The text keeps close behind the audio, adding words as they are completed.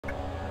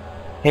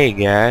Hey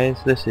guys,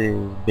 this is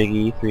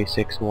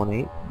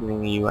Biggie3618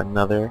 bringing you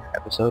another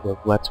episode of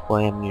Let's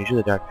Play Amnesia: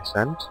 The Dark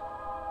Descent.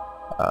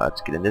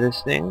 Let's get into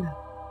this thing.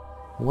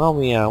 While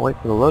we wait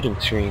for the loading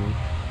screen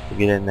to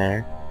get in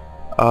there,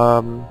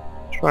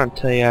 just want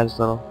to tell you guys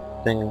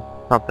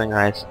something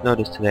I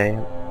noticed today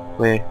on the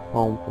way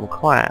home from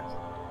class.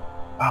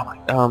 I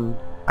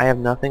have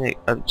nothing.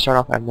 Start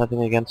off, I have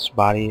nothing against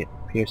body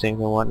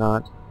piercings and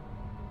whatnot.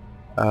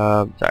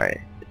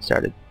 Sorry, it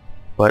started,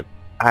 but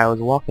I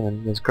was walking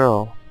and this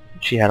girl,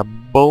 she had a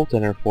bolt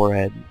in her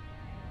forehead.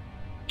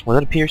 It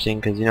wasn't a piercing,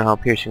 because you know how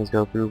piercings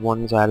go through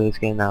one side of the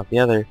skin and out the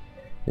other,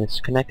 and it's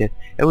connected.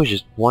 It was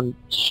just one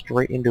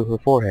straight into her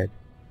forehead.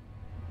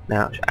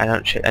 Now, I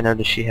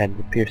noticed she had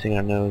a piercing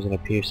on her nose and a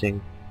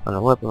piercing on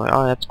her lip. I'm like,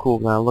 oh, that's cool.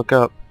 Now I look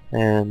up,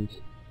 and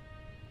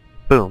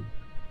boom.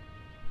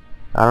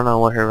 I don't know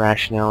what her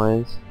rationale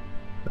is.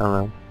 I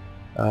don't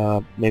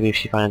know. Maybe if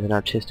she finds an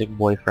artistic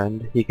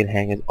boyfriend, he can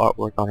hang his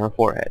artwork on her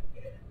forehead.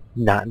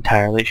 Not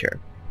entirely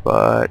sure.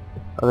 But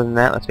other than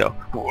that, let's go.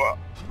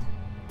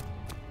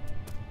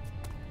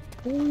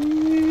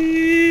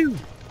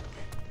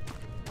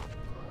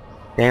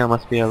 Damn,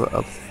 must be a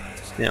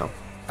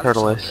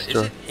turtlist Is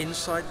or it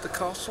inside the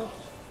castle?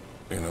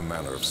 In a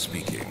manner of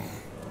speaking.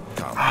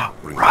 Come,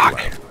 bring the rock.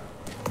 lamp.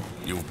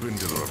 You've been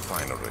to the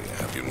refinery,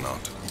 have you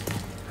not?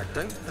 I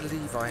don't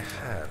believe I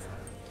have.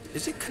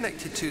 Is it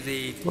connected to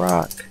the...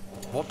 Rock.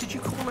 What did you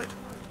call it?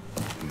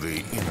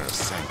 The inner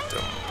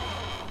sanctum.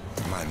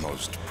 My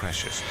most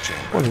precious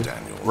chamber,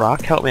 Daniel.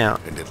 Rock, help me out.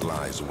 And it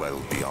lies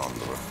well beyond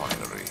the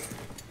refinery.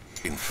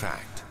 In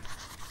fact,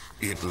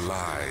 it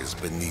lies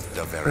beneath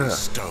the very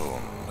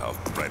stone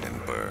of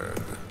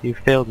Brennenburg. You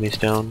failed me,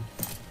 Stone.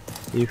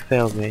 You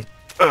failed me.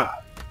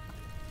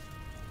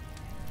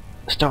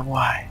 Stone,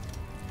 why?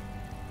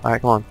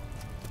 Alright, come on.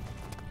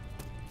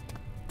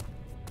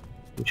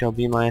 You shall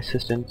be my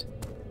assistant.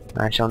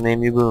 I shall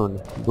name you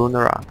Boone. Boone the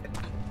Rock.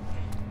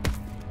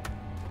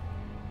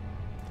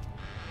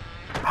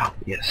 Ah,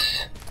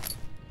 yes.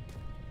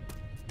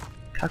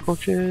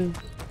 Cockroaches.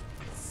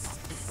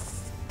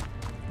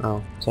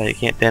 Oh, sorry, you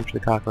can't dance for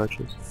the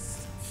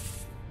cockroaches.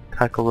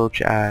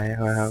 Cockroach eye.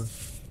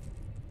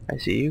 I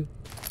see you.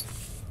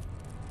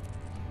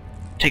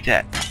 Take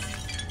that.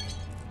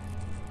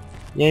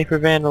 Yay for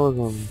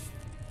vandalism.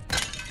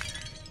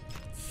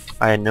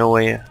 I in no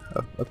way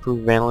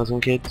approve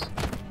vandalism, kids.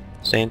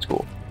 Stay in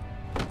school.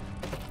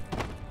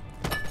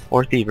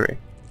 Or thievery.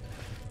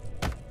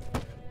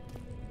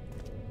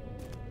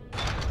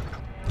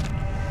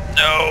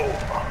 No!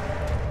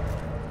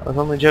 I was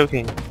only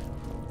joking.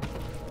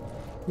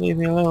 Leave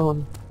me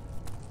alone.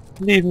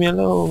 Leave me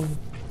alone.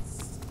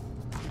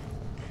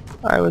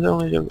 I was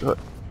only joking.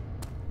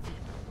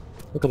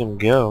 Look at him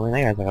go. Man,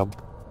 that guy's like a...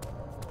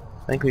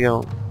 I think we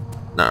go...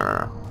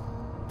 No.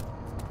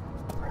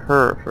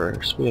 Her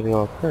first. We gotta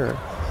go with her.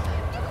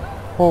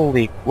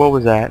 Holy... What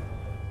was that?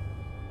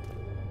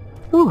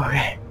 Ooh,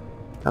 okay.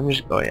 I'm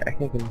just... Oh yeah, I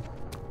think I can...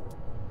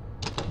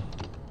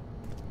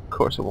 Of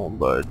course it won't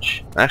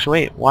budge.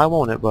 Actually, wait. Why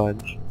won't it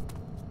budge?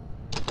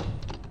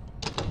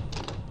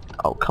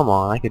 Oh, come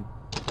on. I could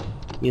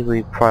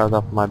easily pry it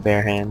off with my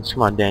bare hands.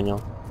 Come on,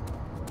 Daniel.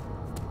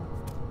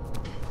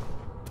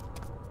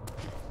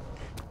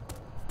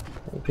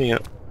 You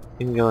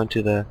can go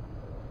into the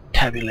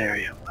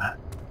tabularium.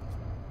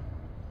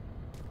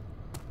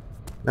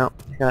 No,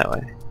 go that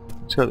way.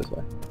 Let's go this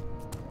way.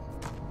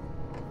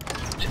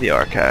 To the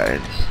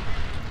archives.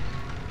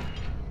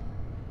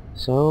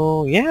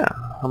 So, yeah.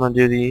 I'm gonna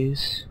do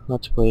these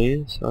Let's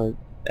Plays, or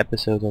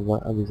episodes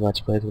of these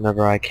Let's Plays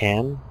whenever I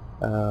can.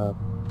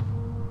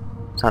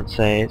 It's not to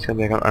say it's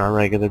gonna be on a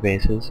regular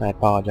basis. I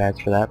apologize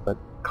for that, but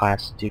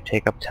classes do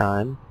take up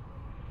time.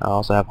 I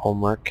also have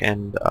homework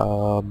and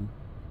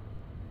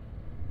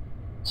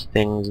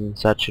things and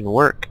such and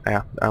work.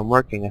 I'm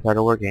working. I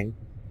started working.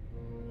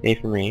 Yay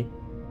for me.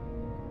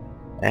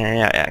 And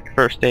yeah,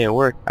 first day of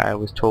work, I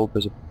was told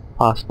there's a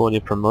possibility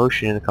of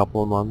promotion in a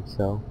couple of months.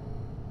 So,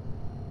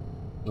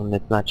 and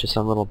it's not just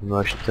some little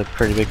promotion; it's a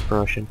pretty big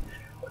promotion.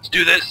 Let's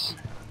do this.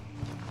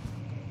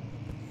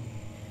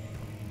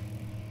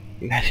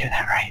 You guys hear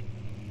that, right?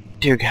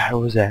 Dear God,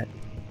 what was that?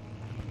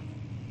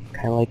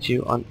 Can I light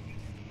you on?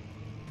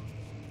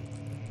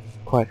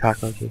 Quiet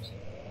cockroaches.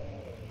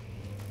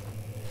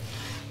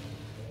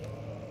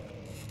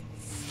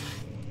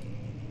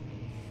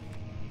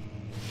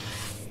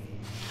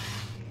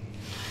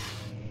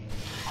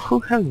 Who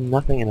has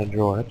nothing in a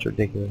drawer? That's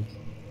ridiculous.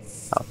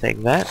 I'll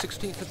take that.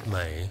 16th of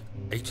May,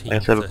 1839.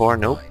 Like I said before,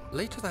 nope.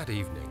 Later that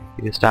evening,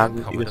 You can stop. we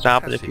You can uncovered a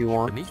stop it if you passage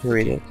want beneath to the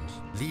read it. dunes,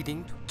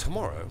 leading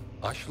tomorrow,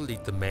 I shall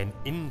lead the men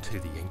into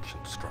the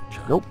ancient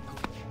structure. Nope.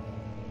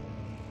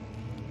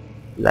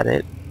 Is that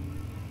it?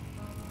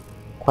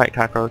 Quiet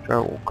cockroach,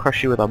 or we'll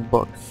crush you with a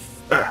book.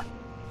 Where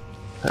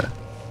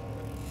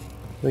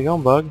you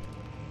going, bug?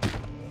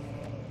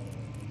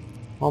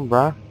 Come on,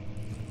 brah.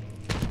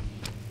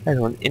 That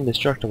was an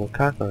indestructible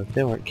cockroach.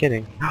 They weren't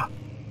kidding.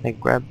 They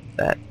grabbed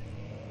that.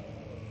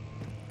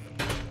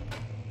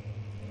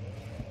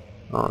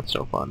 Oh, it's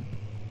so fun.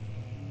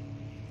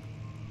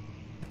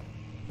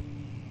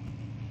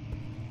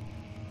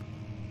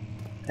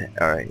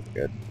 Alright,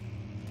 good.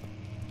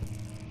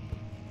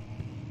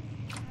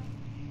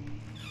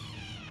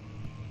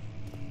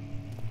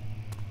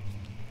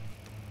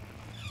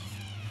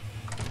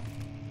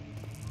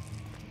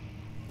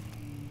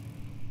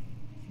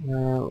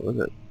 What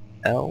was it?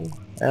 L?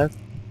 F?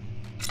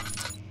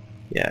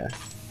 Yeah.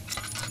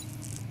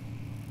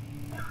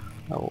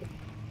 Oh.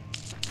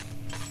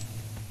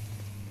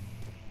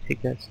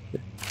 Take that.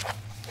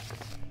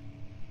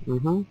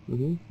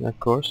 Of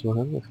course,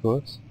 of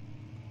course.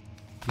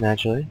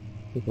 Naturally.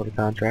 Before the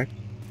contract.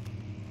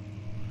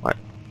 What?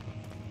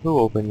 Who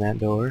opened that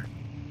door?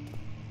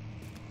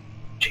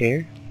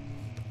 Chair?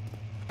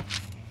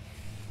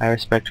 I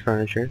respect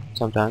furniture,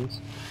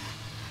 sometimes.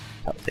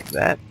 I'll take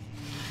that.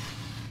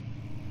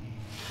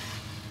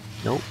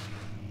 Nope.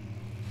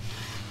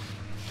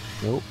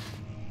 Nope.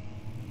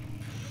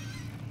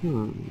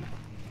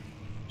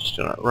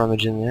 Still not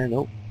rummage in there,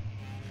 nope.